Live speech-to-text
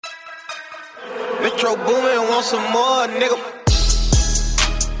Metro Boomin, want some more, nigga.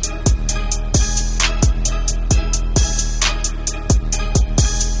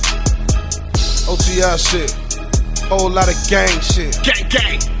 OTR shit. Whole lot of gang shit.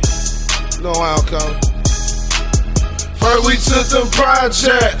 Gang. No outcome. First we took them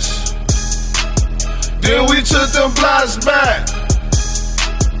projects, then we took them blocks back.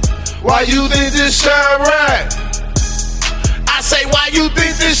 Why you think this shine right? I say, why you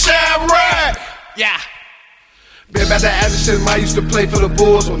think this shine right? Yeah. Been about that action since I used to play for the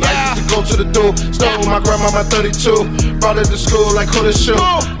Bulls. When I used to go to the door, snow with my grandma, my 32. Brought her to school like Coulda Shoe.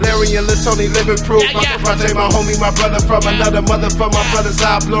 Larry and Lil Tony living proof. My project, my homie, my brother from another mother. From my brother's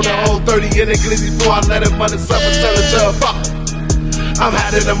I blow the whole 30 in the glizzy before I let her mother suffer. Tell her to fuck. I'm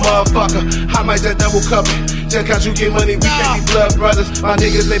hot in a motherfucker. I might just double cup it. Just cause you get money, we can't be blood brothers. My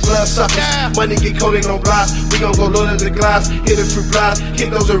niggas, they blood suckers. Money get coated on blocks. We gon' go load the glass, hit it through blocks.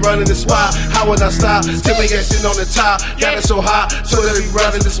 Kick those and run in the spot. How would I stop? Till we get sitting on the top. Got it so hot, so that we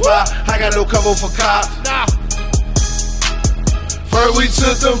run in the spot. I got no cover for cops. First we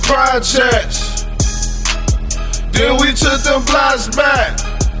took them projects, then we took them blocks back.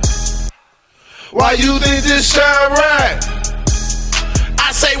 Why you think this shine right?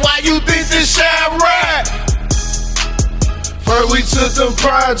 I say, why you think this shine right? First we took them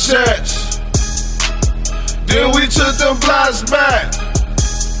projects, then we took them blocks back.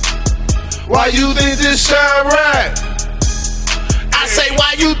 Why you think this shine right? I say,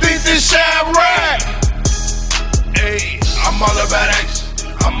 why you think this shine right? Hey, I'm all about action.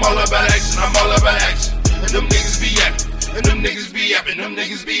 I'm all about action. I'm all about action. And them niggas be yapping. And them niggas be yapping. Them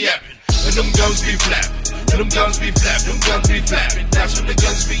niggas be yapping. And them guns be flapping. And them guns be flapping. Them guns be flapping. That's when the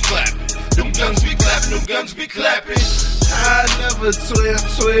guns be clapping. Them guns be clapping. Them guns be clapping. I never 12,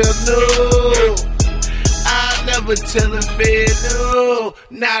 no. I never tell a fed, no.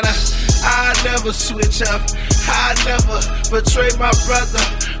 Nada. I never switch up. I never betray my brother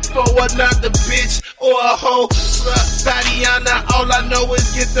for another bitch or a hoe. Slut, Tatiana, all I know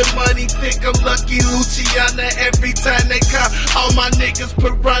is get the money. Think I'm lucky, Luciana. Every time they come, all my niggas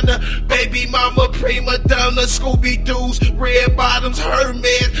piranha. Baby mama, prima donna, Scooby Doo's, red bottoms,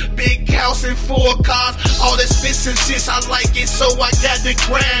 Hermes, big house and 4 cars. All the expensive shit, I like it, so I got the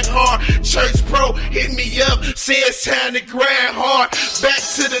grind hard. Church bro, hit me up, say it's time to grind hard. Back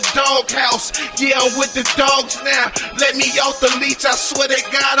to the doghouse, yeah, I'm with the dogs now. Let me off the leash, I swear to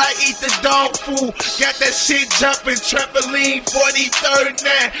God, I eat the dog food. Got that shit jumping, trampoline, 43rd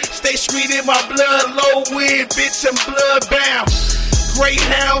now. Stay street in my blood, low wind, bitch, I'm blood bound.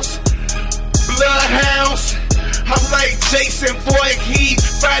 Greyhounds, bloodhounds. I'm like Jason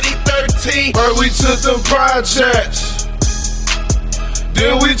Voorhees, Friday 13. First we took them projects,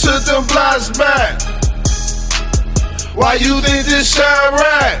 then we took them blocks back. Why you think this shine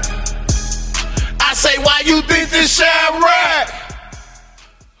right? I say, why you think this shine right?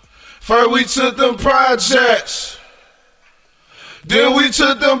 First we took them projects, then we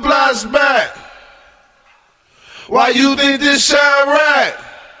took them blocks back. Why you think this shine right?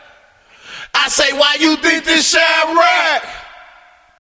 I say, why you think this shine right?